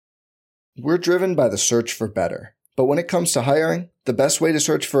We're driven by the search for better. But when it comes to hiring, the best way to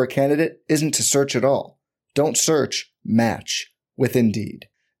search for a candidate isn't to search at all. Don't search, match with Indeed.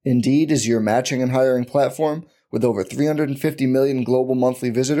 Indeed is your matching and hiring platform with over 350 million global monthly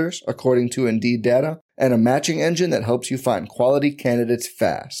visitors, according to Indeed data, and a matching engine that helps you find quality candidates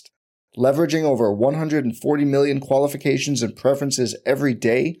fast. Leveraging over 140 million qualifications and preferences every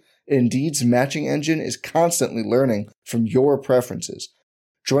day, Indeed's matching engine is constantly learning from your preferences.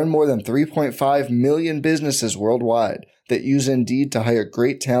 Join more than 3.5 million businesses worldwide that use Indeed to hire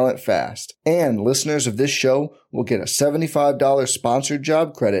great talent fast. And listeners of this show will get a $75 sponsored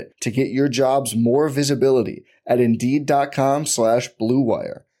job credit to get your jobs more visibility at Indeed.com/Blue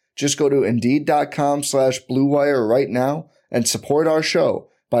Wire. Just go to Indeed.com/Blue Wire right now and support our show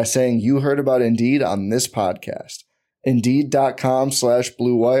by saying you heard about Indeed on this podcast.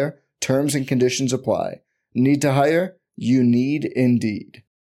 Indeed.com/Blue Wire. Terms and conditions apply. Need to hire? You need Indeed.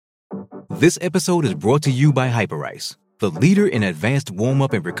 This episode is brought to you by Hyperice, the leader in advanced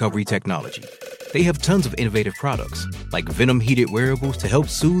warm-up and recovery technology. They have tons of innovative products, like Venom-heated wearables to help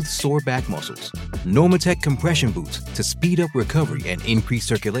soothe sore back muscles, Normatec compression boots to speed up recovery and increase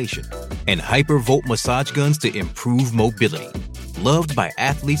circulation, and Hypervolt massage guns to improve mobility. Loved by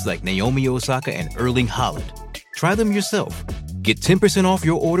athletes like Naomi Osaka and Erling Haaland. Try them yourself. Get 10% off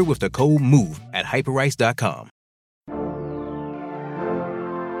your order with the code MOVE at Hyperice.com.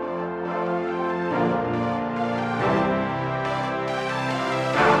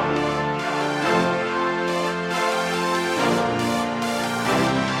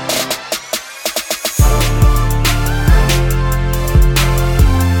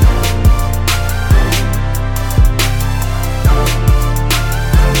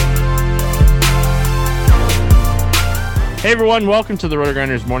 Hey everyone, welcome to the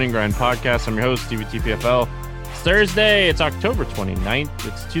RotoGrinders Morning Grind Podcast. I'm your host, Stevie TPFL. It's Thursday, it's October 29th,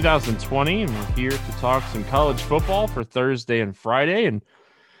 it's 2020, and we're here to talk some college football for Thursday and Friday and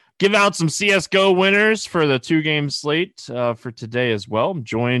give out some CSGO winners for the two-game slate for today as well. I'm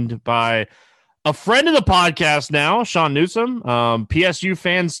joined by a friend of the podcast now, Sean Newsom, PSU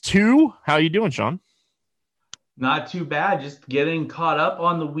Fans 2. How you doing, Sean? Not too bad. Just getting caught up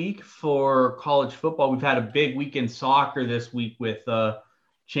on the week for college football. We've had a big week in soccer this week with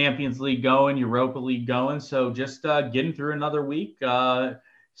Champions League going, Europa League going. So just getting through another week,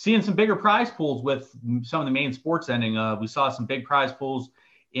 seeing some bigger prize pools with some of the main sports ending. We saw some big prize pools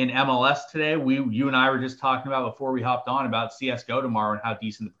in MLS today. You and I were just talking about before we hopped on about CSGO tomorrow and how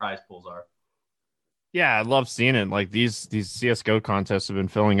decent the prize pools are. Yeah, I love seeing it. Like these CSGO contests have been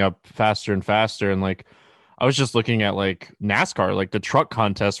filling up faster and faster, and like I was just looking at like NASCAR, like the truck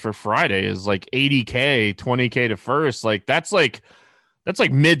contest for Friday is like 80K, 20K to first. Like that's like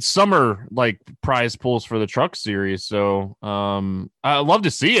midsummer like prize pools for the truck series. So I love to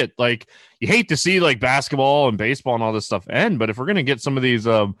see it. Like you hate to see like basketball and baseball and all this stuff end, but if we're gonna get some of these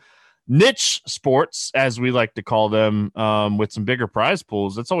niche sports, as we like to call them, with some bigger prize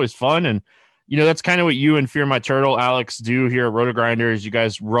pools, that's always fun. And you know, that's kind of what you and Fear My Turtle, Alex, do here at RotoGrinders. You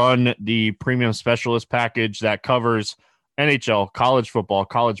guys run the premium specialist package that covers NHL, college football,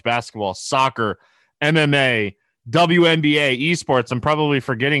 college basketball, soccer, MMA, WNBA, esports. I'm probably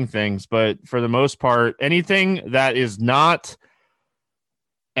forgetting things, but for the most part, anything that is not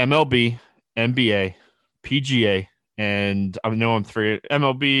MLB, NBA, PGA, and I know I'm three,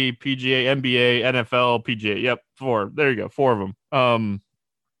 MLB, PGA, NBA, NFL, PGA. Yep, four. There you go, four of them.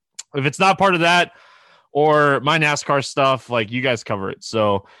 If it's not part of that or my NASCAR stuff, like you guys cover it.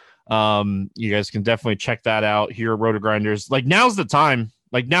 So you guys can definitely check that out here at RotoGrinders. Like now's the time.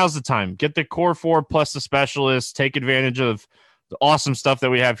 Get the core four plus the specialists. Take advantage of the awesome stuff that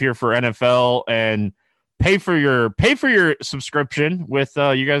we have here for NFL and pay for your subscription with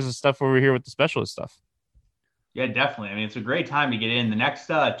you guys' stuff over here with the specialist stuff. Yeah, definitely. I mean, it's a great time to get in. The next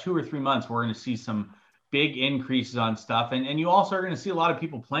 2 or 3 months, we're going to see some big increases on stuff. And you also are going to see a lot of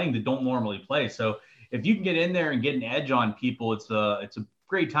people playing that don't normally play. So if you can get in there and get an edge on people, it's a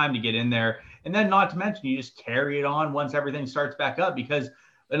great time to get in there. And then not to mention, you just carry it on once everything starts back up, because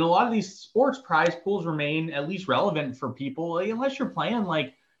in a lot of these sports, prize pools remain at least relevant for people, like, unless you're playing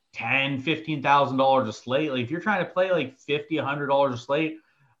like $10,000, $15,000 a slate. Like if you're trying to play like $50, $100 a slate,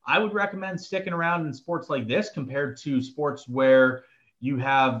 I would recommend sticking around in sports like this compared to sports where you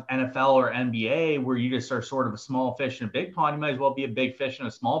have NFL or NBA where you just are sort of a small fish in a big pond. You might as well be a big fish in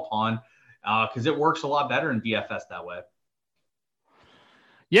a small pond, because it works a lot better in DFS that way.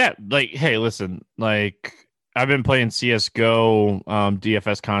 Yeah, like, hey, listen, like I've been playing CSGO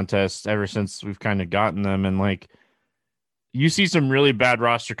DFS contests ever since we've kind of gotten them, and like you see some really bad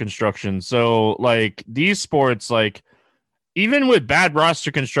roster construction. So like these sports, like even with bad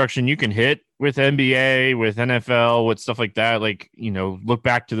roster construction, you can hit with NBA, with NFL, with stuff like that. Like, look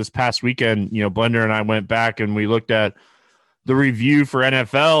back to this past weekend, Blender and I went back and we looked at the review for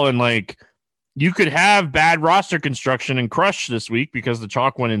NFL, and like, you could have bad roster construction and crush this week because the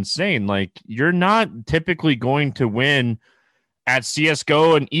chalk went insane. Like, you're not typically going to win at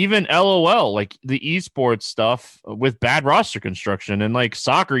CSGO and even LOL, like the esports stuff, with bad roster construction. And like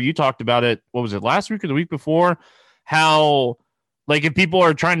soccer, you talked about it. What was it, last week or the week before? How, like, if people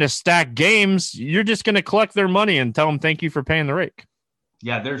are trying to stack games, you're just going to collect their money and tell them thank you for paying the rake.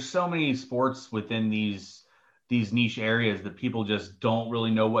 Yeah, there's so many sports within these niche areas that people just don't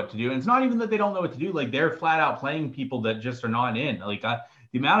really know what to do. And it's not even that they don't know what to do. Like, they're flat out playing people that just are not in. Like,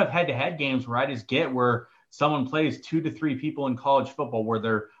 the amount of head-to-head games where I just get where someone plays 2 to 3 people in college football where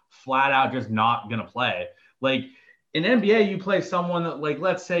they're flat out just not going to play. Like, in NBA, you play someone that, like,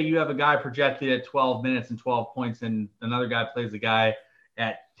 let's say you have a guy projected at 12 minutes and 12 points, and another guy plays a guy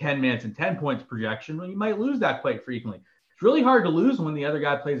at 10 minutes and 10 points projection. Well, you might lose that quite frequently. It's really hard to lose when the other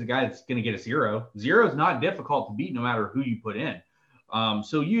guy plays a guy that's going to get a 0. 0 is not difficult to beat no matter who you put in.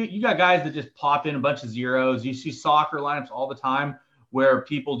 So you got guys that just pop in a bunch of 0s. You see soccer lineups all the time where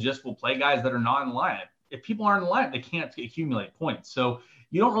people just will play guys that are not in the lineup. If people aren't in the lineup, they can't accumulate points. So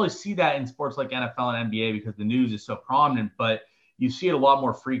you don't really see that in sports like NFL and NBA because the news is so prominent, but you see it a lot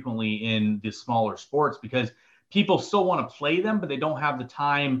more frequently in the smaller sports because people still want to play them, but they don't have the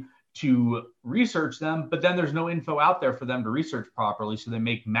time to research them. But then there's no info out there for them to research properly. So they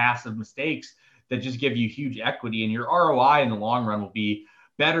make massive mistakes that just give you huge equity, and your ROI in the long run will be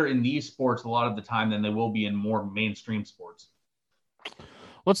better in these sports a lot of the time than they will be in more mainstream sports.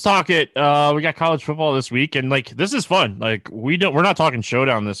 Let's talk it. We got college football this week, and like, this is fun. Like, we're not talking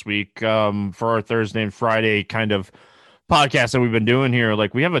showdown this week for our Thursday and Friday kind of podcast that we've been doing here.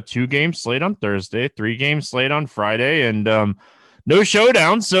 Like, we have a 2-game slate on Thursday, 3-game slate on Friday, and no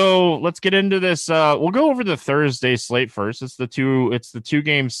showdown. So let's get into this. We'll go over the Thursday slate first. It's the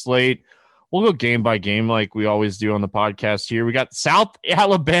 2-game slate. We'll go game by game like we always do on the podcast here. We got South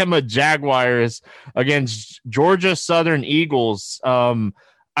Alabama Jaguars against Georgia Southern Eagles.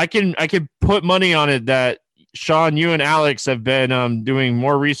 I can put money on it that Sean, you and Alex have been doing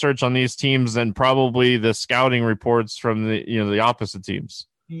more research on these teams than probably the scouting reports from the opposite teams.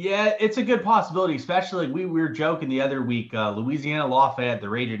 Yeah, it's a good possibility, especially like we were joking the other week. Louisiana Lafayette, the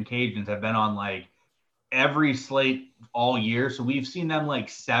Raging Cajuns, have been on like every slate all year. So we've seen them like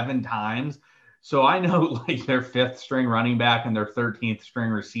 7 times. So I know like their 5th string running back and their 13th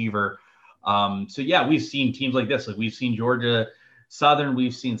string receiver. So yeah, we've seen teams like this. Like, we've seen Georgia Southern,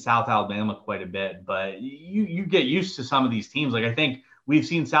 we've seen South Alabama quite a bit, but you get used to some of these teams. Like, I think we've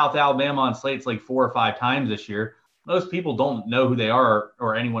seen South Alabama on slates like 4 or 5 times this year. Most people don't know who they are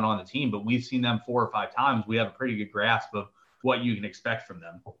or anyone on the team, but we've seen them 4 or 5 times. We have a pretty good grasp of what you can expect from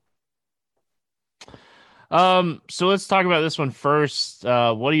them. So let's talk about this one first.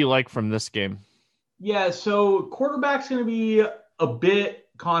 What do you like from this game? Yeah, so quarterback's going to be a bit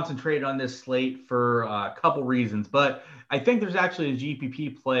concentrated on this slate for a couple reasons, but I think there's actually a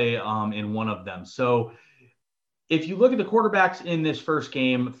GPP play in one of them. So if you look at the quarterbacks in this first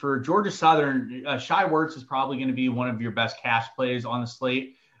game for Georgia Southern, Shai Werts is probably going to be one of your best cash plays on the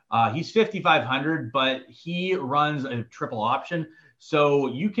slate. He's 5,500, but he runs a triple option.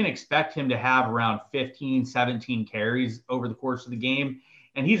 So you can expect him to have around 15, 17 carries over the course of the game.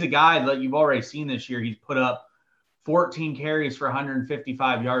 And he's a guy that you've already seen this year. He's put up 14 carries for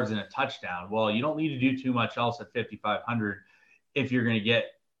 155 yards and a touchdown. Well, you don't need to do too much else at 5,500 if you're going to get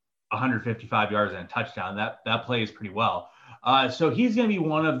 155 yards and a touchdown. That plays pretty well. So he's going to be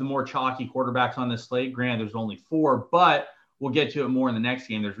one of the more chalky quarterbacks on this slate. Granted, there's only 4, but we'll get to it more in the next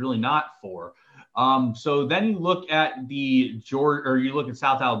game. There's really not 4. So then you look at you look at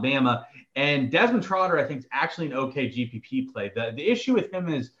South Alabama, and Desmond Trotter, I think, is actually an okay GPP play. The issue with him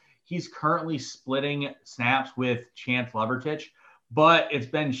is he's currently splitting snaps with Chance Levertich, but it's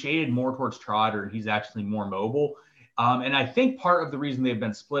been shaded more towards Trotter, and he's actually more mobile. And I think part of the reason they've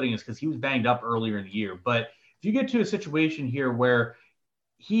been splitting is because he was banged up earlier in the year. But if you get to a situation here where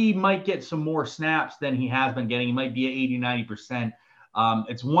he might get some more snaps than he has been getting, he might be at 80-90%.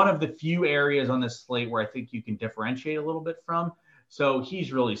 It's one of the few areas on this slate where I think you can differentiate a little bit from. So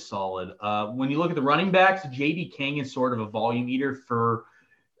he's really solid. When you look at the running backs, J.D. King is sort of a volume eater for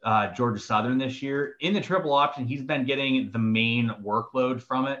Georgia Southern this year. In the triple option, he's been getting the main workload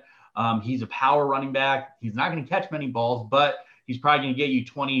from it. He's a power running back. He's not going to catch many balls, but he's probably going to get you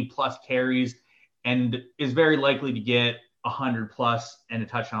 20-plus carries and is very likely to get 100-plus and a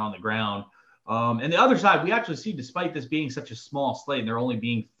touchdown on the ground. And the other side, we actually see, despite this being such a small slate, and there only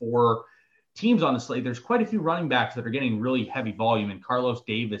being 4 teams on the slate, there's quite a few running backs that are getting really heavy volume, and Carlos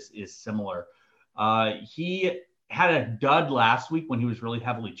Davis is similar. He had a dud last week when he was really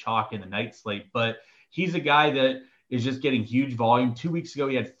heavily chalk in the night slate, but he's a guy that is just getting huge volume. 2 weeks ago,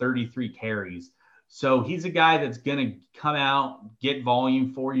 he had 33 carries. So he's a guy that's going to come out, get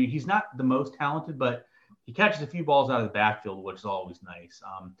volume for you. He's not the most talented, but he catches a few balls out of the backfield, which is always nice.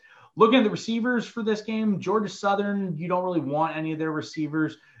 Looking at the receivers for this game, Georgia Southern, you don't really want any of their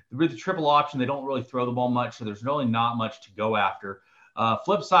receivers. With the triple option, they don't really throw the ball much, so there's really not much to go after.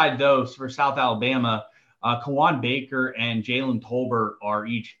 Flip side, though, for South Alabama, Kawan Baker and Jalen Tolbert are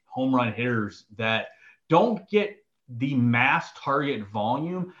each home run hitters that don't get the mass target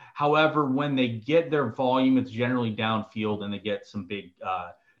volume. However, when they get their volume, it's generally downfield and they get some big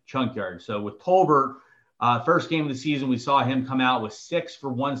chunk yards. So with Tolbert, first game of the season, we saw him come out with 6 for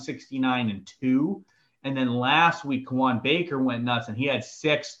 169 and 2. And then last week, Kawan Baker went nuts and he had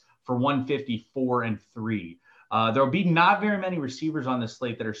 6 for 154 and 3. There'll be not very many receivers on this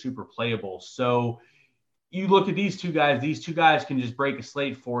slate that are super playable. So you look at these two guys can just break a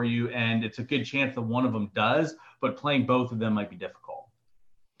slate for you, and it's a good chance that one of them does, but playing both of them might be difficult.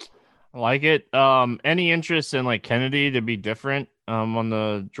 I like it. Any interest in like Kennedy to be different on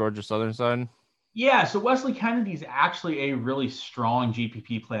the Georgia Southern side? Yeah, so Wesley Kennedy's actually a really strong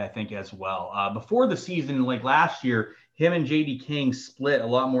GPP play, I think, as well. Before the season, like last year, him and J.D. King split a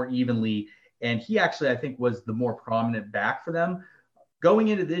lot more evenly, and he actually, I think, was the more prominent back for them. Going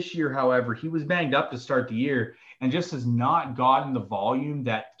into this year, however, he was banged up to start the year and just has not gotten the volume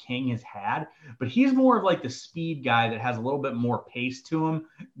that King has had. But he's more of like the speed guy that has a little bit more pace to him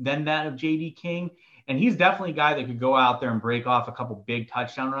than that of J.D. King. And he's definitely a guy that could go out there and break off a couple big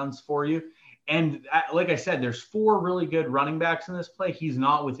touchdown runs for you. And like I said, there's 4 really good running backs in this play. He's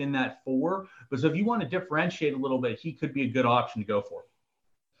not within that 4. But so if you want to differentiate a little bit, he could be a good option to go for.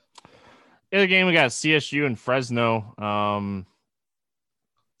 The other game, we got CSU and Fresno.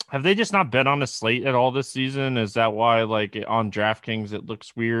 Have they just not been on the slate at all this season? Is that why, like, on DraftKings, it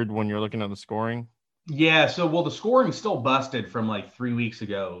looks weird when you're looking at the scoring? Yeah, so, well, the scoring's still busted from, like, 3 weeks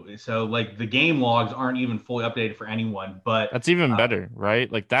ago. So, like, the game logs aren't even fully updated for anyone, but... That's even better, right?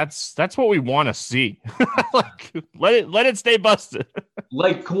 Like, that's what we want to see. Like, let it stay busted.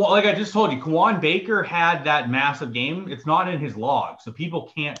 like I just told you, Kawan Baker had that massive game. It's not in his log, so people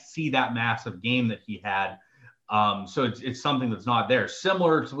can't see that massive game that he had. So it's something that's not there.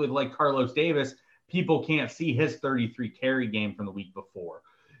 Similar to with like Carlos Davis, people can't see his 33 carry game from the week before.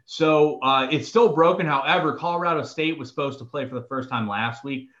 So it's still broken. However, Colorado State was supposed to play for the first time last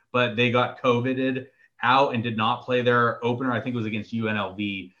week, but they got COVIDed out and did not play their opener. I think it was against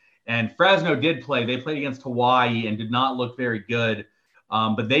UNLV. And Fresno did play. They played against Hawaii and did not look very good.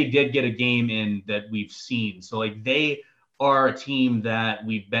 But they did get a game in that we've seen. So like they are a team that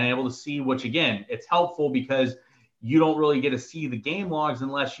we've been able to see, which again, it's helpful because you don't really get to see the game logs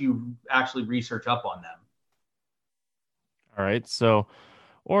unless you actually research up on them. All right. So,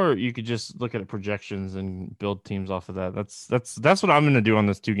 or you could just look at projections and build teams off of that. That's what I'm going to do on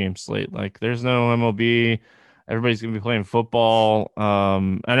this 2-game slate. Like there's no MLB. Everybody's going to be playing football,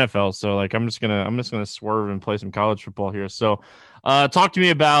 NFL. So like, I'm just going to swerve and play some college football here. So, talk to me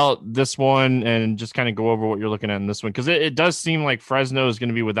about this one and just kind of go over what you're looking at in this one. Cause it does seem like Fresno is going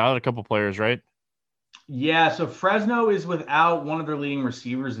to be without a couple players, right? Yeah. So Fresno is without one of their leading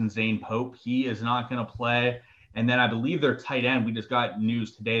receivers in Zane Pope. He is not going to play. And then I believe their tight end, we just got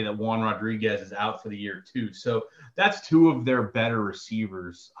news today that Juan Rodriguez is out for the year too. So that's 2 of their better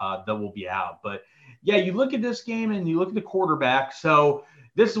receivers that will be out. But yeah, you look at this game and you look at the quarterback. So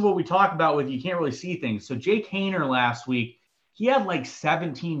this is what we talk about with you can't really see things. So Jake Haener last week, he had like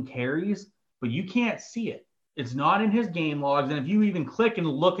 17 carries, but you can't see it. It's not in his game logs. And if you even click and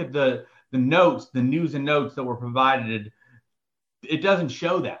look at the notes, the news and notes that were provided, it doesn't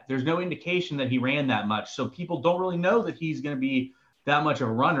show that. There's no indication that he ran that much. So people don't really know that he's going to be that much of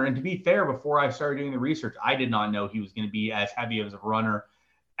a runner. And to be fair, before I started doing the research, I did not know he was going to be as heavy as a runner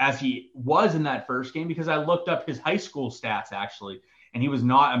as he was in that first game because I looked up his high school stats actually, and he was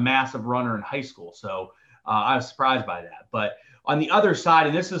not a massive runner in high school. So I was surprised by that. But on the other side,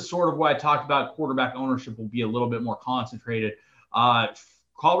 and this is sort of why I talked about quarterback ownership will be a little bit more concentrated.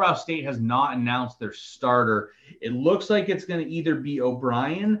 Colorado State has not announced their starter. It looks like it's going to either be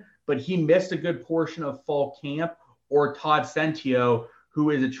O'Brien, but he missed a good portion of fall camp, or Todd Centio,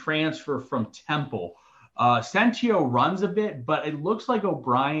 who is a transfer from Temple. Centio runs a bit, but it looks like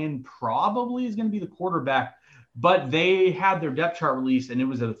O'Brien probably is going to be the quarterback. But they had their depth chart released, and it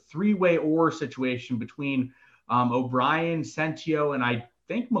was a 3-way or situation between O'Brien, Centio, and I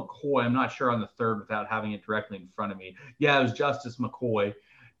think McCoy. I'm not sure on the third without having it directly in front of me. Yeah, it was Justice McCoy.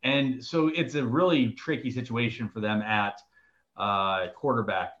 And so it's a really tricky situation for them at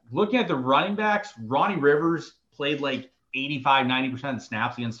quarterback. Looking at the running backs, Ronnie Rivers played like 85, 90% of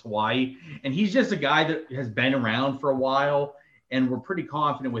snaps against Hawaii. And he's just a guy that has been around for a while, and we're pretty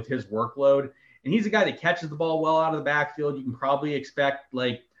confident with his workload. And he's a guy that catches the ball well out of the backfield. You can probably expect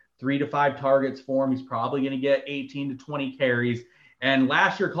like 3 to 5 targets for him. He's probably going to get 18 to 20 carries. And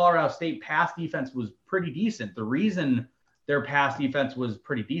last year, Colorado State pass defense was pretty decent. The reason their pass defense was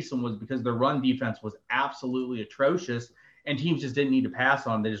pretty decent was because their run defense was absolutely atrocious, and teams just didn't need to pass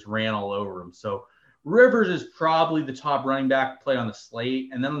on them. They just ran all over them. So Rivers is probably the top running back play on the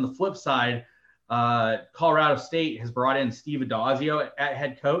slate. And then on the flip side, Colorado State has brought in Steve Adazio at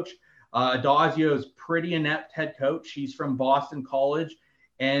head coach. Adazio is pretty inept head coach. He's from Boston College.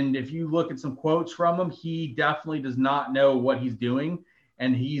 And if you look at some quotes from him, he definitely does not know what he's doing.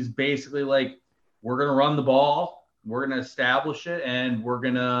 And he's basically like, we're going to run the ball, we're going to establish it, and we're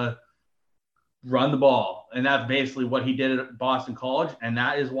going to run the ball. And that's basically what he did at Boston College. And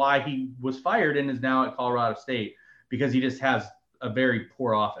that is why he was fired and is now at Colorado State, because he just has a very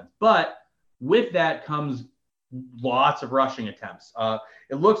poor offense. But with that comes lots of rushing attempts.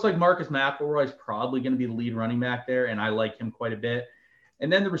 It looks like Marcus McElroy is probably going to be the lead running back there, and I like him quite a bit.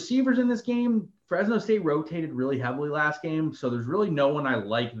 And then the receivers in this game, Fresno State rotated really heavily last game, so there's really no one I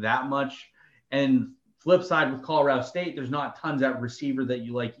like that much. And flip side with Colorado State, there's not tons at receiver that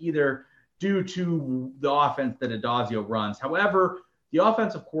you like either, due to the offense that Adazio runs. However, the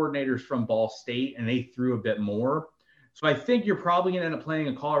offensive coordinator's from Ball State, and they threw a bit more. So I think you're probably going to end up playing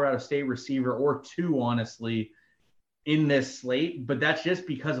a Colorado State receiver or two, honestly, in this slate. But that's just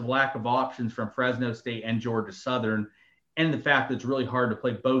because of lack of options from Fresno State and Georgia Southern, and the fact that it's really hard to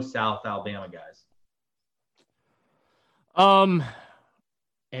play both South Alabama guys.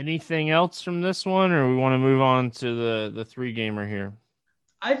 Anything else from this one, or we want to move on to the 3-gamer here?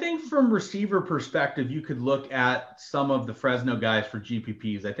 I think from receiver perspective, you could look at some of the Fresno guys for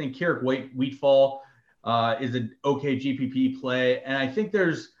GPPs. I think Keurig Wheatfall is an okay GPP play. And I think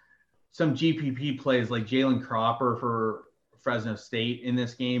there's some GPP plays like Jalen Cropper for Fresno State in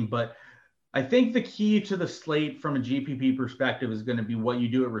this game. But I think the key to the slate from a GPP perspective is going to be what you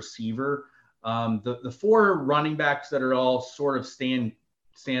do at receiver. The 4 running backs that are all sort of stand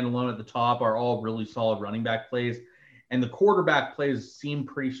alone at the top are all really solid running back plays. And the quarterback plays seem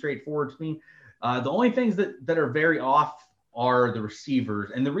pretty straightforward to me. The only things that are very off are the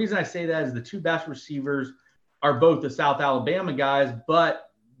receivers. And the reason I say that is the 2 best receivers are both the South Alabama guys,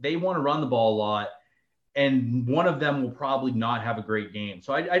 but they want to run the ball a lot. And one of them will probably not have a great game.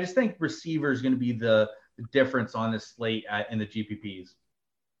 So I just think receiver is going to be the difference on this slate in the GPPs.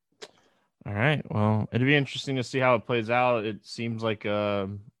 All right. Well, it'd be interesting to see how it plays out. It seems like a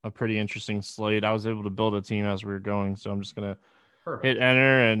pretty interesting slate. I was able to build a team as we were going, so I'm just going to hit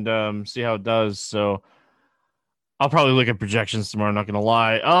enter and see how it does. So I'll probably look at projections tomorrow, not going to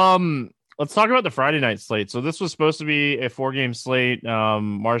lie. Let's talk about the Friday night slate. So this was supposed to be a 4-game slate.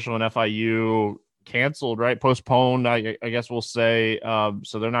 Marshall and FIU canceled, right? Postponed, I guess we'll say.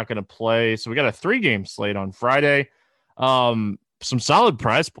 So they're not going to play. So we got a 3-game slate on Friday. Some solid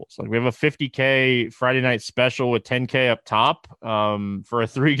prize pools. Like we have a $50K Friday night special with $10K up top for a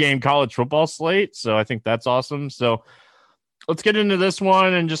 3-game college football slate. So I think that's awesome. So let's get into this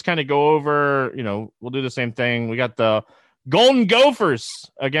one and just kind of go over, we'll do the same thing. We got the Golden Gophers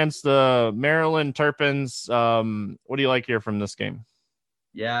against the Maryland Terrapins. What do you like here from this game?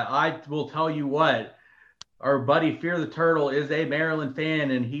 Yeah, I will tell you what. Our buddy Fear the Turtle is a Maryland fan,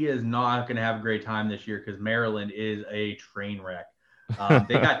 and he is not going to have a great time this year because Maryland is a train wreck.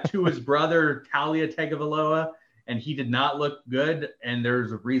 They got Tua's brother, Talia Tagovailoa, and he did not look good. And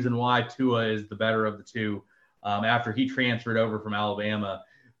there's a reason why Tua is the better of the two after he transferred over from Alabama.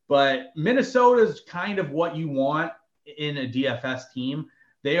 But Minnesota is kind of what you want in a DFS team.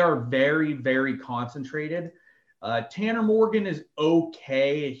 They are very, very concentrated. Tanner Morgan is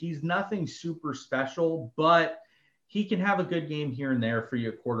okay. He's nothing super special, but he can have a good game here and there for you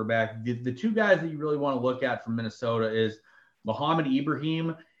at quarterback. The 2 guys that you really want to look at from Minnesota is Muhammad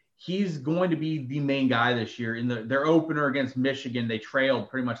Ibrahim. He's going to be the main guy this year. In their opener against Michigan, they trailed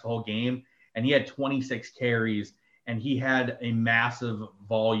pretty much the whole game, and he had 26 carries, and he had a massive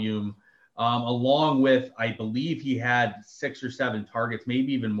volume, along with, I believe he had 6 or 7 targets,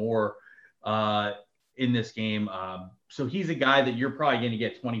 maybe even more, in this game. So he's a guy that you're probably going to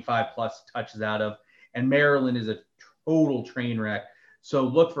get 25 plus touches out of. And Maryland is a total train wreck. So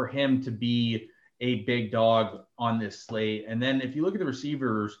look for him to be a big dog on this slate. And then if you look at the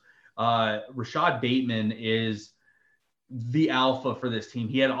receivers, Rashad Bateman is the alpha for this team.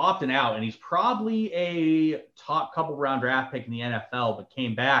 He had opted out, and he's probably a top couple round draft pick in the NFL, but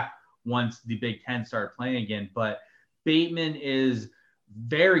came back once the Big Ten started playing again. But Bateman is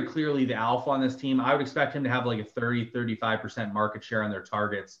very clearly the alpha on this team. I would expect him to have like a 35% market share on their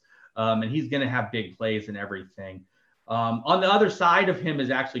targets. And he's going to have big plays and everything. On the other side of him is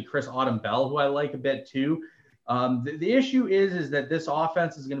actually Chris Auden-Bell, who I like a bit too. The issue is that this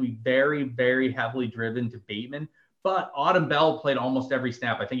offense is going to be very, very heavily driven to Bateman. But Auden-Bell played almost every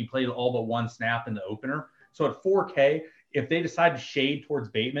snap. I think he played all but one snap in the opener. So at 4K, if they decide to shade towards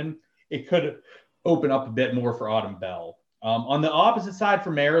Bateman, it could open up a bit more for Auden-Bell. On the opposite side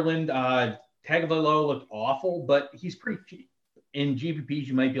for Maryland, Tagovailoa looked awful, but he's pretty cheap. In GPPs,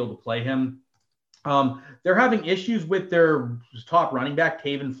 you might be able to play him. They're having issues with their top running back,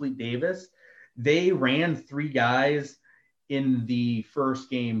 Taven Fleet-Davis. They ran 3 guys in the first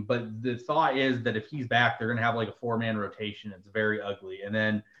game, but the thought is that if he's back, they're going to have like a 4-man rotation. It's very ugly. And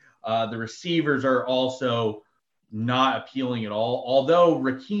then the receivers are also not appealing at all. Although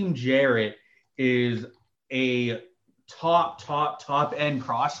Raheem Jarrett is a top end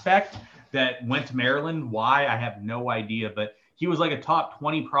prospect that went to Maryland. Why? I have no idea, but he was like a top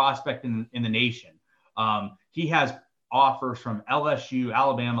 20 prospect in the nation. He has offers from LSU,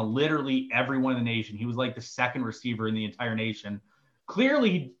 Alabama, literally everyone in the nation. He was like the second receiver in the entire nation. Clearly,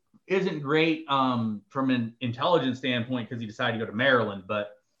 he isn't great from an intelligence standpoint because he decided to go to Maryland,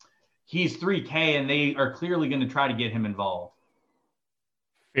 but he's 3K, and they are clearly going to try to get him involved.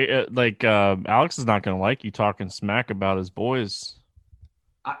 Alex is not going to like you talking smack about his boys.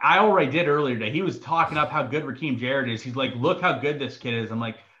 I already did earlier today. He was talking up how good Raheem Jarrett is. He's like, look how good this kid is. I'm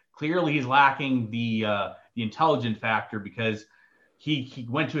like, clearly he's lacking the intelligent factor because he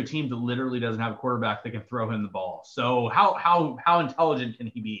went to a team that literally doesn't have a quarterback that can throw him the ball. So how intelligent can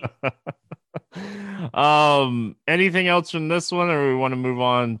he be? Anything else from this one, or we want to move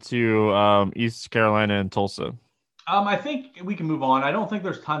on to East Carolina and Tulsa? I think we can move on. I don't think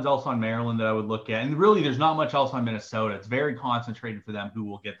there's tons else on Maryland that I would look at. And really, there's not much else on Minnesota. It's very concentrated for them who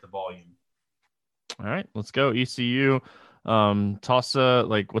will get the volume. All right, let's go. ECU, Tulsa.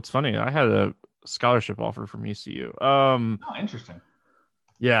 Like, what's funny, I had a scholarship offer from ECU. Oh, interesting.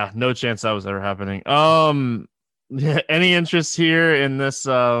 Yeah, no chance that was ever happening. Any interest here in this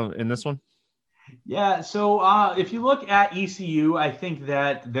one? Yeah, so if you look at ECU, I think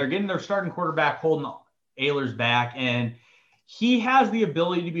that they're getting their starting quarterback Holden Ahlers back, and he has the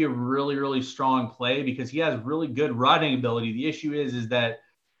ability to be a really, really strong play because he has really good running ability. The issue is that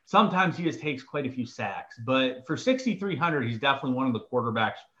sometimes he just takes quite a few sacks, but for 6,300, he's definitely one of the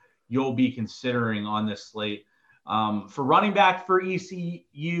quarterbacks you'll be considering on this slate. For running back for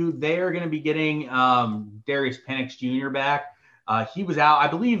ECU, they're going to be getting Darius Penix Jr. back. He was out. I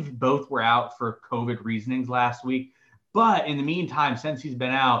believe both were out for COVID reasonings last week. But in the meantime, since he's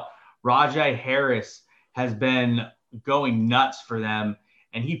been out, Rajai Harris has been going nuts for them.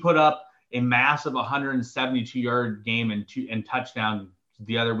 And he put up a massive 172-yard game and touchdown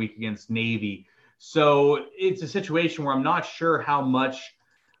the other week against Navy. So it's a situation where I'm not sure how much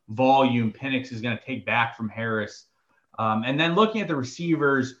volume Penix is going to take back from Harris. And then looking at the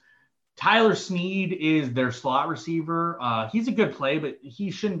receivers, Tyler Snead is their slot receiver. He's a good play, but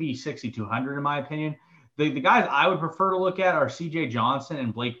he shouldn't be 6,200 in my opinion. The guys I would prefer to look at are CJ Johnson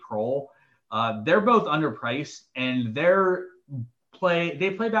and Blake Kroll. They're both underpriced, and they play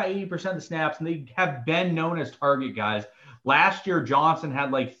about 80% of the snaps, and they have been known as target guys. Last year, Johnson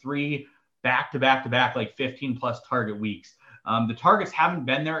had like 3 back-to-back-to-back, like 15-plus target weeks. The targets haven't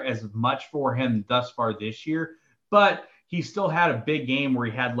been there as much for him thus far this year, but he still had a big game where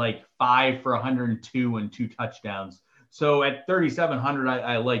he had like 5 for 102 and 2 touchdowns. So at 3,700,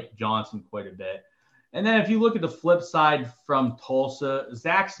 I like Johnson quite a bit. And then if you look at the flip side from Tulsa,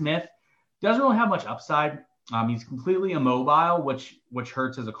 Zach Smith doesn't really have much upside. He's completely immobile, which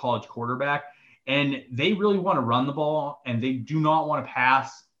hurts as a college quarterback. And they really want to run the ball, and they do not want to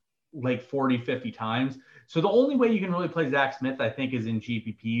pass like 40, 50 times. So the only way you can really play Zach Smith, I think, is in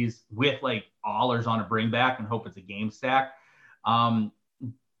GPPs with like Ahlers on a bring back and hope it's a game stack.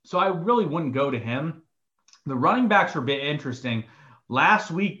 So I really wouldn't go to him. The running backs are a bit interesting.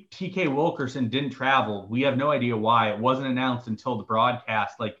 Last week, TK Wilkerson didn't travel. We have no idea why. It wasn't announced until the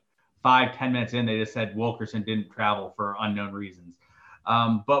broadcast, like 5-10 minutes in. They just said Wilkerson didn't travel for unknown reasons.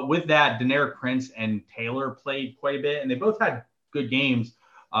 But with that, Deneric Prince and Taylor played quite a bit, and they both had good games.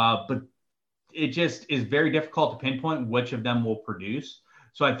 But it just is very difficult to pinpoint which of them will produce.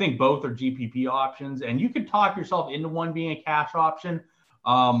 So I think both are GPP options, and you could talk yourself into one being a cash option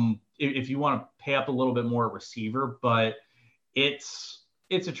if you want to pay up a little bit more at receiver, but it's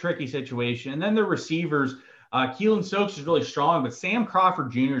a tricky situation. And then the receivers, Keelan Stokes is really strong, but Sam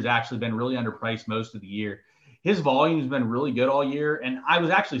Crawford Jr. has actually been really underpriced most of the year. His volume has been really good all year, and I was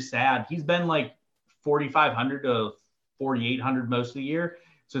actually sad. He's been like 4,500 to 4,800 most of the year.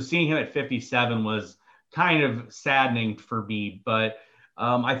 So seeing him at 57 was kind of saddening for me, but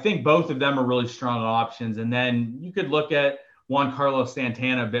I think both of them are really strong options. And then you could look at Juan Carlos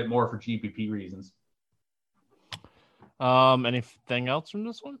Santana a bit more for GPP reasons. Anything else from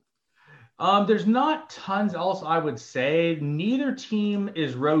this one? There's not tons else, I would say. Neither team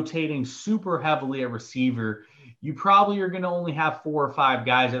is rotating super heavily at receiver. You probably are going to only have 4 or 5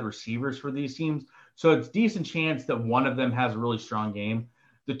 guys at receivers for these teams. So it's a decent chance that one of them has a really strong game.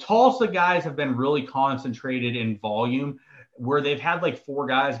 The Tulsa guys have been really concentrated in volume, where they've had like 4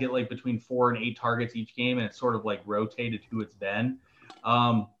 guys get like between 4 and 8 targets each game, and it's sort of like rotated who it's been.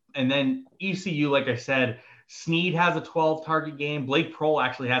 And then ECU, like I said, Snead has a 12 target game. Blake Prohl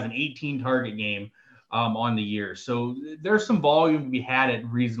actually has an 18 target game on the year. So there's some volume to be had at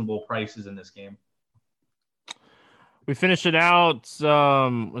reasonable prices in this game. We finished it out.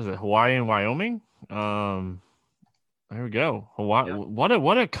 Was it Hawaii and Wyoming? There we go. Hawaii. Yeah.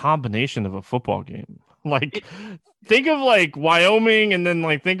 What a combination of a football game. Like, think of like Wyoming, and then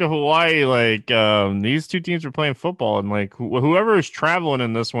like think of Hawaii. Like these two teams were playing football, and like whoever is traveling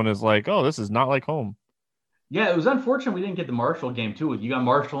in this one is like, oh, this is not like home. Yeah, it was unfortunate we didn't get the Marshall game too. You got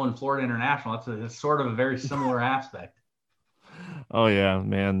Marshall and Florida International. It's sort of a very similar aspect. Oh yeah,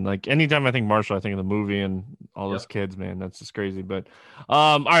 man. Like anytime I think Marshall, I think of the movie and all those kids, man. That's just crazy. But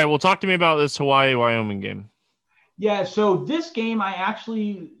all right, well, talk to me about this Hawaii-Wyoming game. Yeah, so this game, I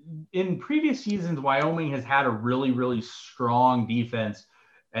actually, in previous seasons, Wyoming has had a really, really strong defense,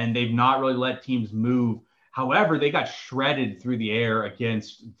 and they've not really let teams move. However, they got shredded through the air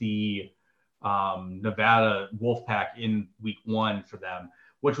against the Nevada Wolfpack in week 1 for them,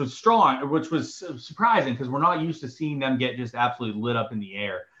 which was strong, which was surprising because we're not used to seeing them get just absolutely lit up in the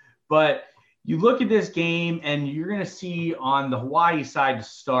air. But you look at this game and you're going to see on the Hawaii side to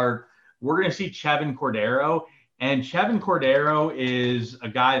start, we're going to see Chevan Cordeiro. And Chevan Cordeiro is a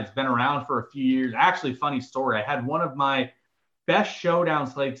guy that's been around for a few years. Actually, funny story. I had one of my best showdown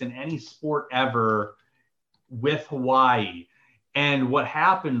slates in any sport ever with Hawaii. And what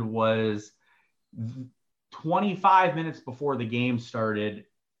happened was 25 minutes before the game started,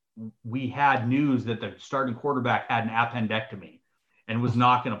 we had news that the starting quarterback had an appendectomy and was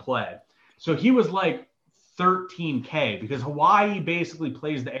not going to play. So he was like 13K because Hawaii basically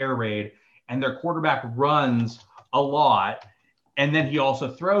plays the air raid and their quarterback runs a lot. And then he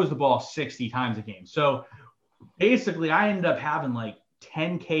also throws the ball 60 times a game. So basically I ended up having like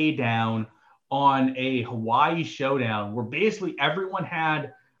 10K down on a Hawaii showdown where basically everyone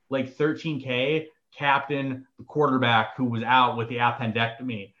had like 13K, captain, the quarterback who was out with the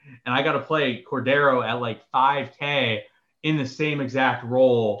appendectomy. And I got to play Cordeiro at like 5K in the same exact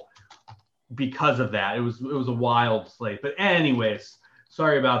role because of that. It was a wild slate. But anyways,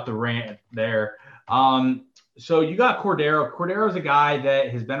 sorry about the rant there. So you got Cordeiro. Cordeiro's a guy that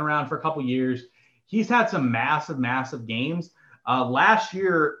has been around for a couple years. He's had some massive games. Last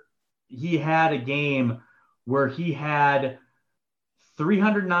year, he had a game where he had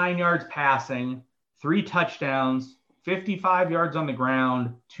 309 yards passing, 3 touchdowns, 55 yards on the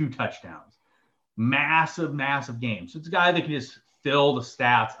ground, 2 touchdowns. Massive game. So it's a guy that can just fill the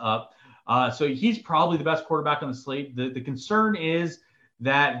stats up. So he's probably the best quarterback on the slate. The concern is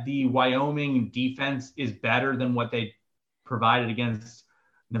that the Wyoming defense is better than what they provided against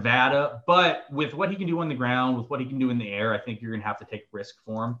Nevada. But with what he can do on the ground, with what he can do in the air, I think you're going to have to take risk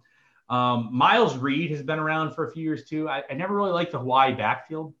for him. Miles Reed has been around for a few years too. I never really liked the Hawaii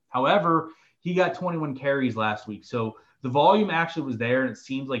backfield. However, he got 21 carries last week. So the volume actually was there, and it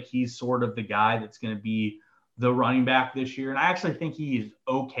seems like he's sort of the guy that's going to be the running back this year. And I actually think he's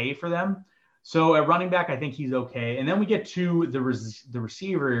okay for them. So at running back, I think he's okay. And then we get to the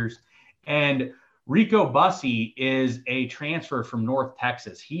receivers, and Rico Bussey is a transfer from North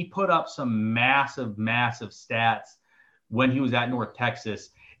Texas. He put up some massive stats when he was at North Texas,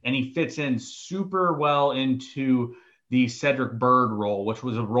 and he fits in super well into the Cedric Byrd role, which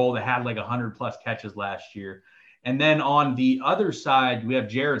was a role that had like 100+ catches last year. And then on the other side, we have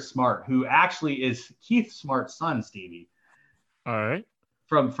Jared Smart, who actually is Keith Smart's son, Stevie. All right.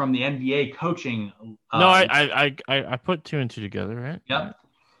 From the NBA coaching. No, I put 2 and 2 together, right?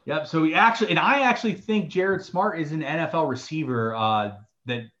 Yep. So I actually think Jared Smart is an NFL receiver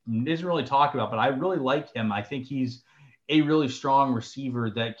that isn't really talked about, but I really like him. I think he's a really strong receiver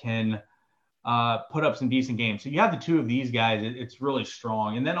that can put up some decent games. So you have the 2 of these guys. It's really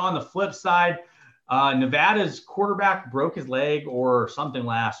strong. And then on the flip side, Nevada's quarterback broke his leg or something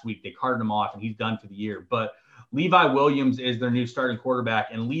last week. They carted him off, and he's done for the year. But Levi Williams is their new starting quarterback,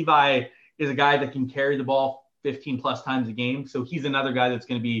 and Levi is a guy that can carry the ball 15-plus times a game. So he's another guy that's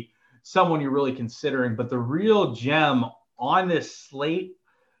going to be someone you're really considering. But the real gem on this slate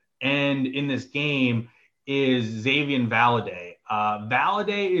and in this game is Xavier Valladay.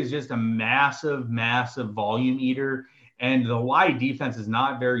 Valladay is just a massive, massive volume eater, and the Hawaii defense is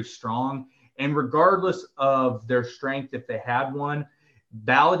not very strong. And regardless of their strength, if they had one,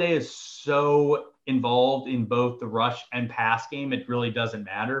 Valladay is so involved in both the rush and pass game, it really doesn't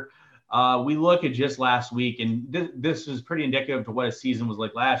matter. We look at just last week, and this is pretty indicative to what his season was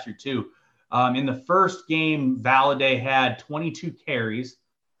like last year, too. In the first game, Valladay had 22 carries.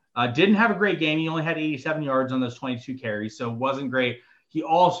 Didn't have a great game. He only had 87 yards on those 22 carries, so it wasn't great. He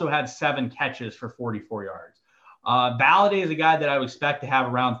also had 7 catches for 44 yards. Valladay is a guy that I would expect to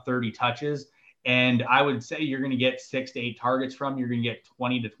have around 30 touches, and I would say you're going to get 6 to 8 targets from him. You're going to get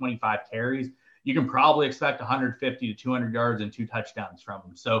 20 to 25 carries. You can probably expect 150 to 200 yards and 2 touchdowns from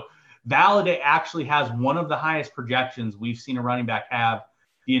him. So Valladay actually has one of the highest projections we've seen a running back have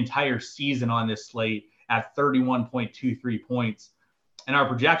the entire season on this slate at 31.23 points. And our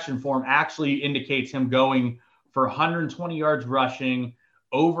projection for him actually indicates him going for 120 yards rushing,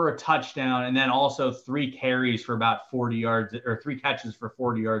 over a touchdown, and then also 3 carries for about 40 yards, or 3 catches for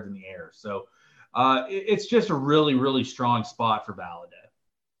 40 yards in the air. So it's just a really, really strong spot for Valladay.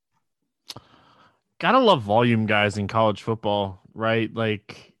 Gotta love volume guys in college football, right?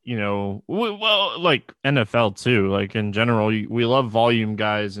 Like, you know, well, like NFL too. Like in general, we love volume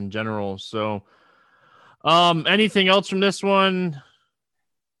guys in general. So, anything else from this one?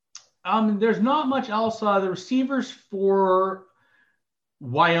 There's not much else. The receivers for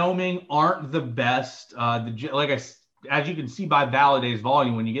Wyoming aren't the best. As you can see by Valladay's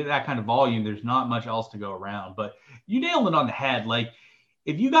volume, when you get that kind of volume, there's not much else to go around. But you nailed it on the head. Like,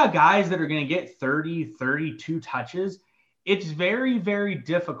 if you got guys that are going to get 30, 32 touches, it's very, very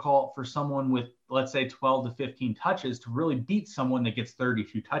difficult for someone with, let's say, 12 to 15 touches to really beat someone that gets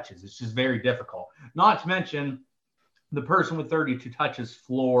 32 touches. It's just very difficult. Not to mention the person with 32 touches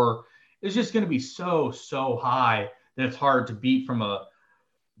floor is just going to be so, so high that it's hard to beat from a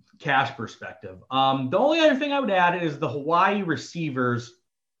cash perspective. The only other thing I would add is the Hawaii receivers.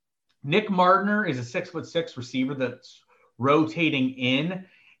 Nick Martiner is a 6'6" receiver that's rotating in.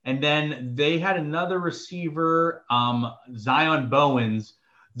 And then they had another receiver, Zion Bowens.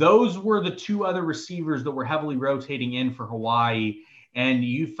 Those were the 2 other receivers that were heavily rotating in for Hawaii. And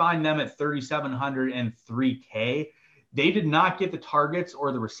you find them at 3,700 and 3K. They did not get the targets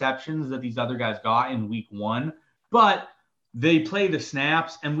or the receptions that these other guys got in week 1, but they played the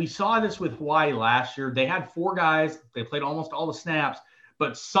snaps. And we saw this with Hawaii last year. They had 4 guys. They played almost all the snaps,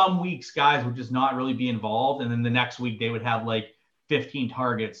 but some weeks guys would just not really be involved. And then the next week they would have like 15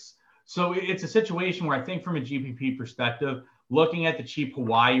 targets. So it's a situation where I think from a GPP perspective, looking at the cheap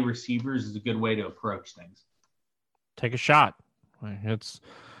Hawaii receivers is a good way to approach things. Take a shot. It's,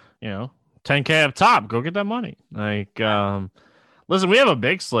 10K up top. Go get that money. Listen, we have a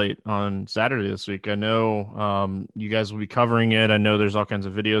big slate on Saturday this week. I know you guys will be covering it. I know there's all kinds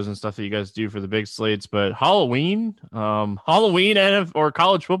of videos and stuff that you guys do for the big slates, but Halloween or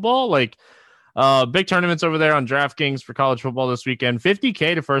college football, big tournaments over there on DraftKings for college football this weekend.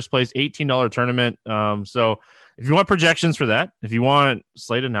 $50K to first place, $18 tournament. So if you want projections for that, if you want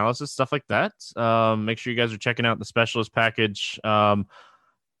slate analysis, stuff like that, make sure you guys are checking out the specialist package.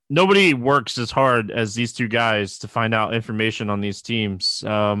 Nobody works as hard as these 2 guys to find out information on these teams.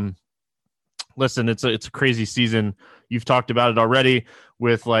 Listen, it's a crazy season. You've talked about it already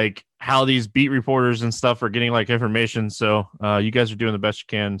with how these beat reporters and stuff are getting information. So you guys are doing the best you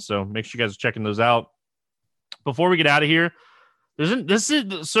can. So make sure you guys are checking those out. Before we get out of here,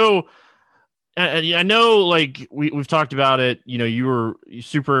 I know we've talked about it. You were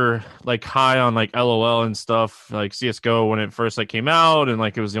super high on LOL and stuff, CSGO when it first came out, and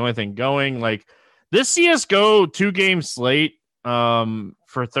it was the only thing going. This CSGO 2-game slate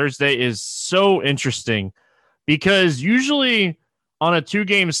for Thursday is so interesting because usually on a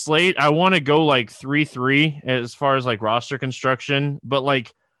 2-game slate I want to go 3-3 as far as roster construction, but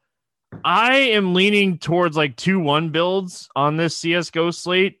I am leaning towards 2-1 builds on this CSGO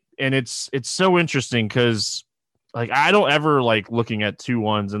slate. And it's so interesting because I don't ever looking at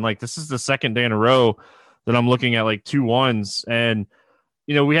 2-1s, and this is the second day in a row that I'm looking at 2-1s. And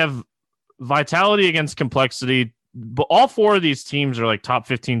we have Vitality against Complexity, but all 4 of these teams are top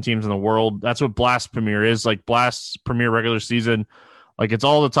 15 teams in the world. That's what Blast Premier is, Blast Premier regular season. It's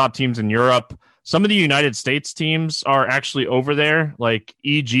all the top teams in Europe. some of the United States teams are actually over there. Like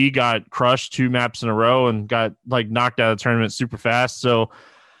EG got crushed 2 maps in a row and got like knocked out of the tournament super fast. So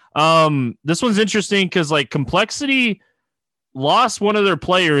this one's interesting because like Complexity lost one of their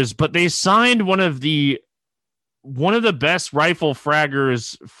players, but they signed one of the best rifle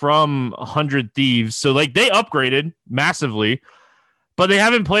fraggers from 100 Thieves. So like they upgraded massively, but they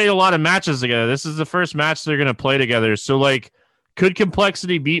haven't played a lot of matches together. This is the first match they're going to play together. So like, could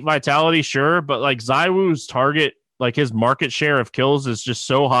Complexity beat Vitality? Sure. But like ZywOo's target, like his market share of kills is just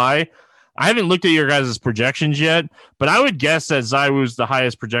so high. I haven't looked at your guys' projections yet, but I would guess that ZywOo's the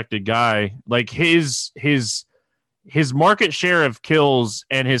highest projected guy. Like his market share of kills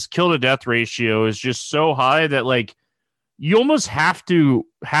and his kill to death ratio is just so high that like you almost have to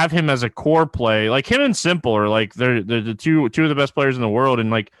have him as a core play. Like him and Simple are like they're the two of the best players in the world, and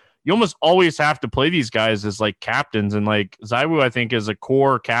like you almost always have to play these guys as like captains, and like ZywOo I think is a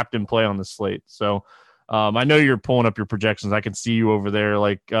core captain play on the slate. So I know you're pulling up your projections. I can see you over there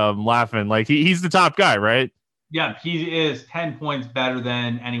like laughing. Like he's the top guy, right? Yeah, he is 10 points better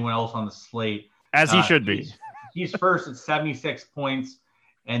than anyone else on the slate. As he should be. He's first at 76 points,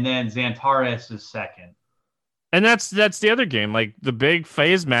 and then Xantares is second. And that's the other game. Like the big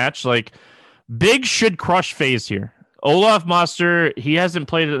FaZe match, like Big should crush FaZe here. Olaf Master, he hasn't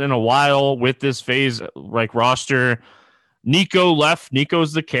played it in a while with this FaZe like roster. Nico left.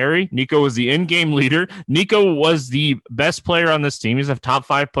 Nico's the carry. Nico was the in-game leader. Nico was the best player on this team. He's a top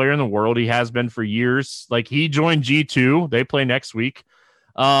 5 player in the world. He has been for years. Like he joined G2. They play next week.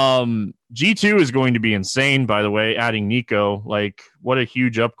 G2 is going to be insane, by the way, adding Nico. Like what a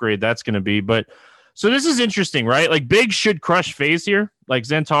huge upgrade that's going to be. But so this is interesting, right? Like Big should crush FaZe here. Like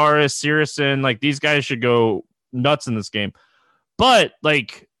Xantares, Sirison, like these guys should go nuts in this game. But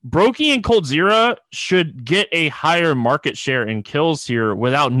like Brokey and coldzera should get a higher market share in kills here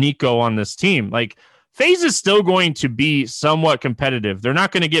without Nico on this team. Like FaZe is still going to be somewhat competitive. They're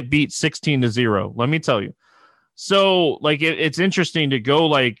not going to get beat 16-0. Let me tell you. So like it's interesting to go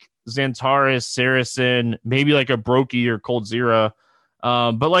like Xantares, Sirison, maybe like a Brokey or coldzera.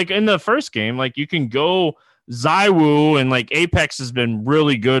 But like in the first game, like you can go ZywOo, and like Apex has been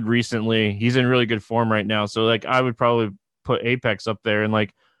really good recently. He's in really good form right now. So like I would probably put Apex up there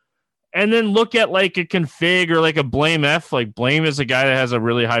and then look at like a Config or like a Blame F. Like Blame is a guy that has a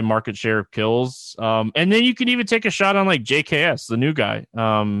really high market share of kills. And then you can even take a shot on like JKS, the new guy,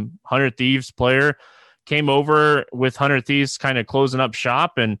 100 Thieves player, came over with 100 Thieves kind of closing up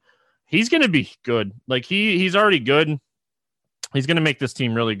shop, and he's going to be good. Like he's already good. He's going to make this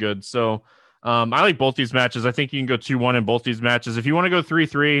team really good. So I like both these matches. I think you can go 2-1 in both these matches. If you want to go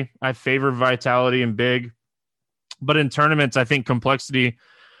 3-3, I favor Vitality and Big. But in tournaments, I think Complexity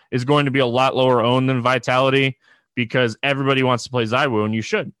is going to be a lot lower owned than Vitality because everybody wants to play ZywOo, and you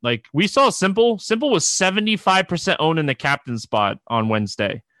should. Like we saw Simple. Simple was 75% owned in the captain spot on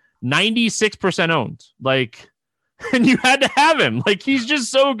Wednesday. 96% owned. Like, and you had to have him. Like he's just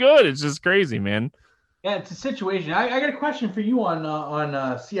so good. It's just crazy, man. Yeah, it's a situation. I got a question for you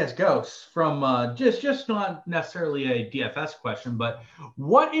on CS:GO from just not necessarily a DFS question, but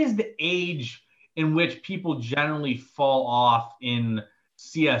what is the age in which people generally fall off in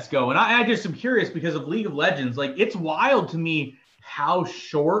CS:GO? And I just am curious because of League of Legends. Like it's wild to me how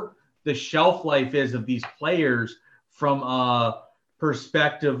short the shelf life is of these players from a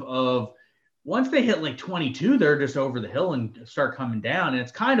perspective of once they hit like 22, they're just over the hill and start coming down. And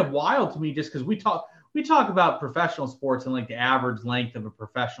it's kind of wild to me just because we talk about professional sports and like the average length of a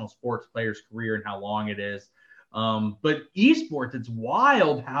professional sports player's career and how long it is. But esports, it's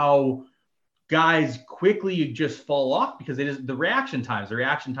wild how guys quickly just fall off because it is the reaction times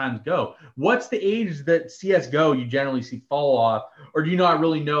go. What's the age that CS:GO you generally see fall off, or do you not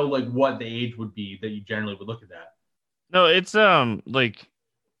really know like what the age would be that you generally would look at that? No, it's like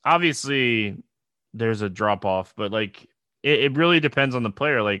obviously there's a drop off, but like it really depends on the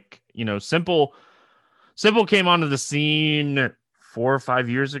player. Like, you know, Simple came onto the scene 4 or 5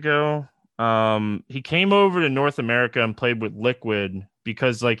 years ago. He came over to North America and played with Liquid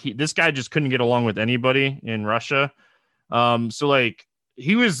because like this guy just couldn't get along with anybody in Russia. So like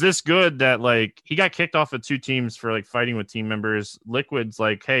he was this good that like he got kicked off of 2 teams for like fighting with team members. Liquid's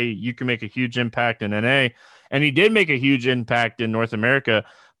like, hey, you can make a huge impact in NA. And he did make a huge impact in North America,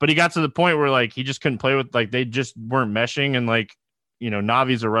 but he got to the point where like he just couldn't play with, like they just weren't meshing, and like, you know,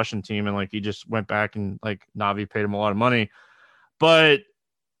 Navi's a Russian team, and like he just went back and like Navi paid him a lot of money. But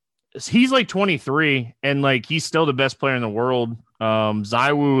he's like 23 and like he's still the best player in the world.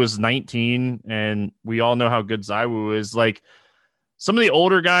 ZywOo is 19 and we all know how good ZywOo is. Like some of the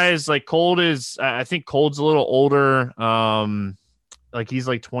older guys, like Cold is, I think Cold's a little older. like he's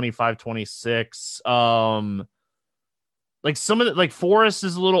like 25, 26. Like some of the, like Forrest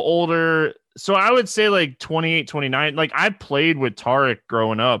is a little older. So I would say like 28, 29. Like I played with Tarek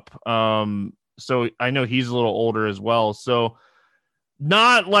growing up. So I know he's a little older as well. So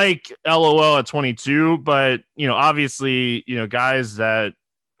not like LOL at 22, but obviously, guys that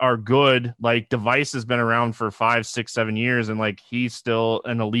are good, like Device has been around for 5, 6, 7 years, and like he's still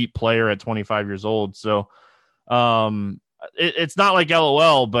an elite player at 25 years old. So it's not like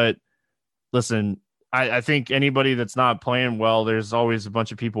LOL, but listen, I think anybody that's not playing well, there's always a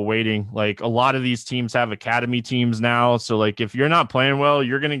bunch of people waiting. Like a lot of these teams have academy teams now. So like if you're not playing well,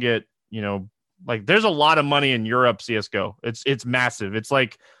 you're going to get, like there's a lot of money in Europe CSGO. It's massive. It's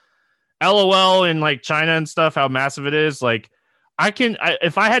like LOL in like China and stuff, how massive it is. Like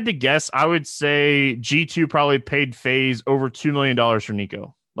if I had to guess, I would say G2 probably paid FaZe over $2 million for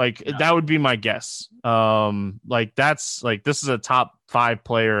Nico. Like that would be my guess. Like that's like, this is a top 5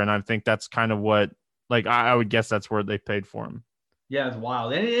 player. And I think that's kind of what, like, I would guess that's where they paid for him. Yeah, it's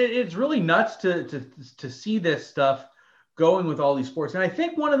wild. And it's really nuts to see this stuff going with all these sports. And I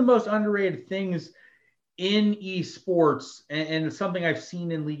think one of the most underrated things in esports, and it's something I've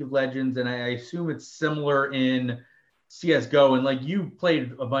seen in League of Legends, and I assume it's similar in CSGO, and like you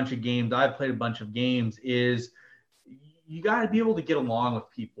played a bunch of games, I've played a bunch of games, is you got to be able to get along with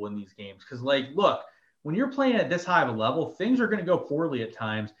people in these games. Because like, look, when you're playing at this high of a level, things are going to go poorly at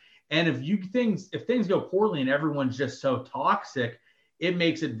times. And if things go poorly and everyone's just so toxic, it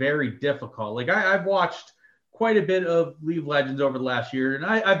makes it very difficult. Like I've watched quite a bit of League of Legends over the last year, and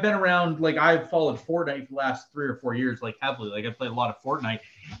I've been around, like I've followed Fortnite for the last 3 or 4 years, like heavily. Like I played a lot of Fortnite,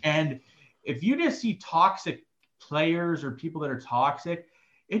 and if you just see toxic players or people that are toxic,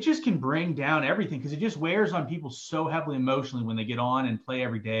 it just can bring down everything, because it just wears on people so heavily emotionally when they get on and play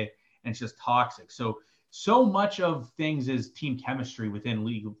every day, and it's just toxic. So much of things is team chemistry within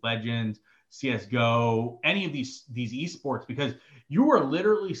League of Legends, CSGO, any of these esports, because you are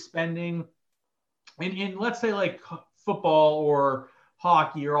literally spending in let's say like football or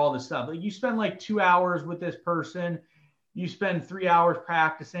hockey or all this stuff. Like you spend like 2 hours with this person, you spend 3 hours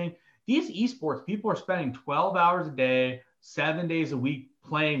practicing. These esports, people are spending 12 hours a day, 7 days a week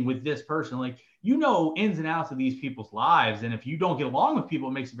playing with this person. Like, ins and outs of these people's lives. And if you don't get along with people,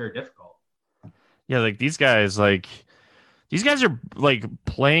 it makes it very difficult. Yeah, like these guys are like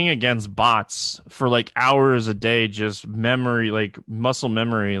playing against bots for like hours a day, just memory, like muscle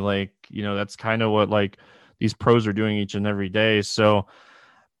memory. Like, that's kind of what like these pros are doing each and every day. So,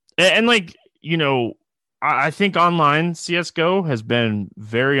 and like, I think online CSGO has been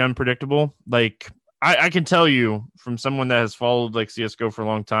very unpredictable. Like I can tell you from someone that has followed like CSGO for a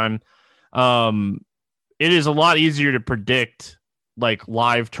long time, it is a lot easier to predict like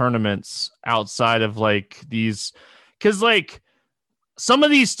live tournaments outside of like these, because like some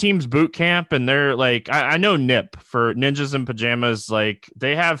of these teams boot camp and they're like, I know NIP for Ninjas in Pajamas, like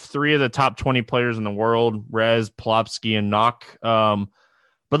they have 3 of the top 20 players in the world, Rez, Plopsky, and Nock.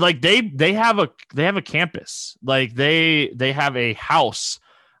 But like they have a campus, like they have a house,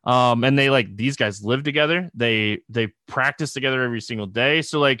 and they like, these guys live together, they practice together every single day.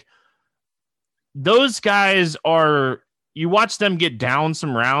 So like those guys are, you watch them get down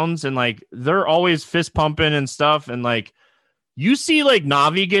some rounds and like they're always fist pumping and stuff, and like you see like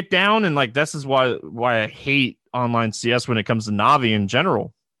Navi get down, and like this is why I hate online CS when it comes to Navi in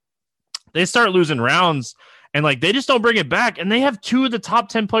general. They start losing rounds and like they just don't bring it back, and they have 2 of the top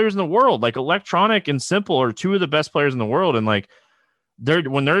 10 players in the world. Like Electronic and Simple are 2 of the best players in the world, and like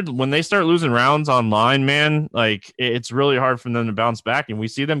when they start losing rounds online, man, like it's really hard for them to bounce back, and we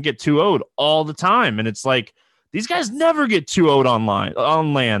see them get 2-0'd all the time, and it's like these guys never get 2-0'd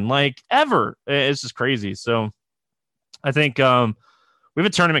on LAN, like ever. It's just crazy. So I think we have a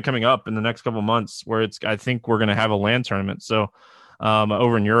tournament coming up in the next couple of months where I think we're going to have a LAN tournament. So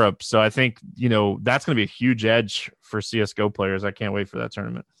over in Europe. So I think, that's going to be a huge edge for CSGO players. I can't wait for that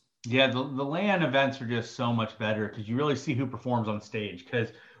tournament. Yeah, the LAN events are just so much better because you really see who performs on stage.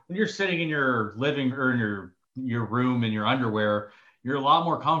 Because when you're sitting in your living or in your room in your underwear, you're a lot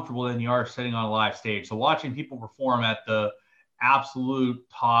more comfortable than you are sitting on a live stage. So watching people perform at the absolute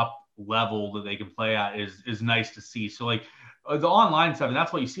top level that they can play at is nice to see. So like the online stuff, and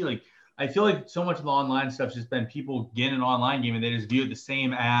that's what you see. Like I feel like so much of the online stuff's just been people getting an online game and they just view it the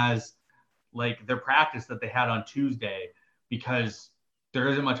same as like their practice that they had on Tuesday, because there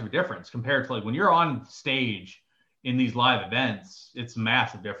isn't much of a difference compared to like when you're on stage in these live events. It's a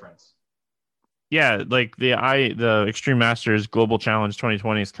massive difference. Yeah, like the Extreme Masters Global Challenge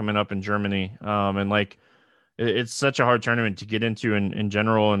 2020 is coming up in Germany, and like it's such a hard tournament to get into in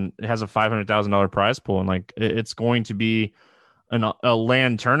general, and it has a $500,000 prize pool, and like it's going to be a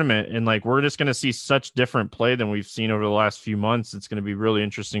LAN tournament, and like we're just going to see such different play than we've seen over the last few months. It's going to be really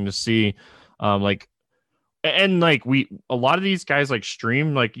interesting to see, like, and like a lot of these guys like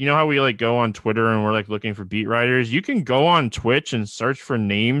stream, like, you know how we like go on Twitter and we're like looking for beat writers. You can go on Twitch and search for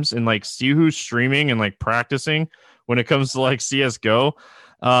names and like see who's streaming and like practicing when it comes to like CS:GO,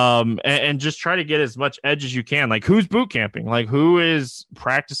 and just try to get as much edge as you can. Like, who's boot camping, like who is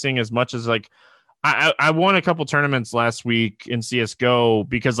practicing as much as like. I won a couple tournaments last week in CS:GO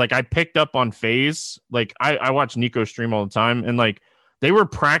because like I picked up on FaZe. Like I watch Nico stream all the time, and like they were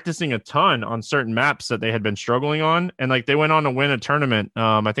practicing a ton on certain maps that they had been struggling on, and like they went on to win a tournament.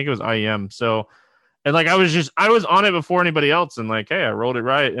 I think it was IEM. So, and like I was on it before anybody else, and like, hey, I rolled it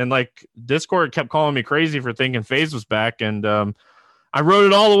right, and like Discord kept calling me crazy for thinking FaZe was back, and I wrote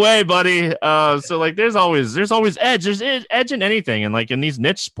it all the way, buddy. So like, there's always edge. There's edge in anything, and like in these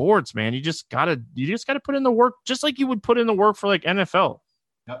niche sports, man, you just gotta put in the work, just like you would put in the work for like NFL.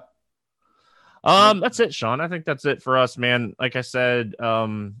 Yep. That's it, Sean. I think that's it for us, man. Like I said,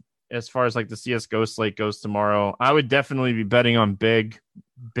 as far as like the CS:GO slate goes tomorrow, I would definitely be betting on big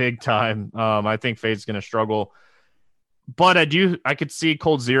time. I think FaZe's gonna struggle. But I could see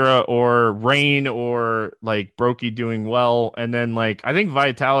coldzera or Rain or like Brokey doing well. And then like, I think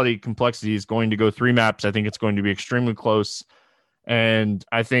Vitality Complexity is going to go 3 maps. I think it's going to be extremely close. And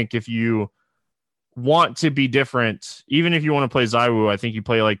I think if you want to be different, even if you want to play ZywOo, I think you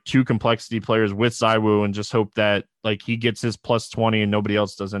play like 2 Complexity players with ZywOo and just hope that like he gets his plus 20 and nobody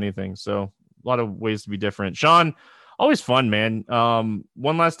else does anything. So a lot of ways to be different. Sean, always fun, man.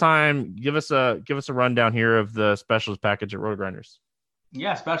 One last time, give us a rundown here of the specials package at RotoGrinders.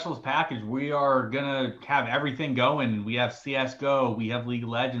 Yeah, specials package. We are gonna have everything going. We have CS:GO, we have League of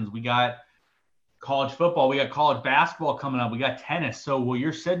Legends, we got college football, we got college basketball coming up, we got tennis. So while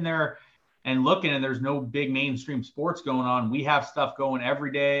you're sitting there and looking and there's no big mainstream sports going on, we have stuff going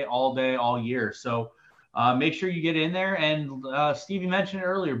every day, all year. So make sure you get in there. And Stevie mentioned it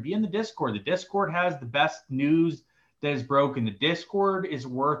earlier, be in the Discord. The Discord has the best news that is broken. The Discord is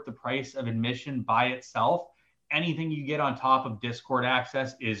worth the price of admission by itself. Anything you get on top of Discord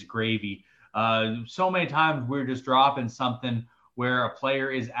access is gravy. So many times we're just dropping something where a player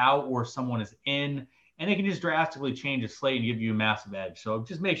is out or someone is in, and it can just drastically change a slate and give you a massive edge. So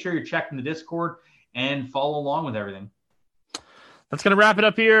just make sure you're checking the Discord and follow along with everything. That's going to wrap it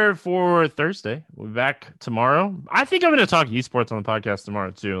up here for Thursday. We'll be back tomorrow. I think I'm going to talk esports on the podcast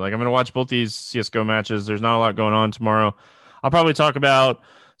tomorrow, too. Like, I'm going to watch both these CS:GO matches. There's not a lot going on tomorrow. I'll probably talk about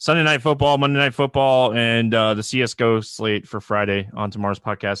Sunday Night Football, Monday Night Football, and the CS:GO slate for Friday on tomorrow's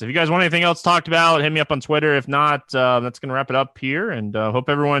podcast. If you guys want anything else talked about, hit me up on Twitter. If not, that's going to wrap it up here. And hope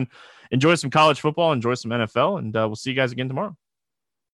everyone enjoys some college football, enjoys some NFL, and we'll see you guys again tomorrow.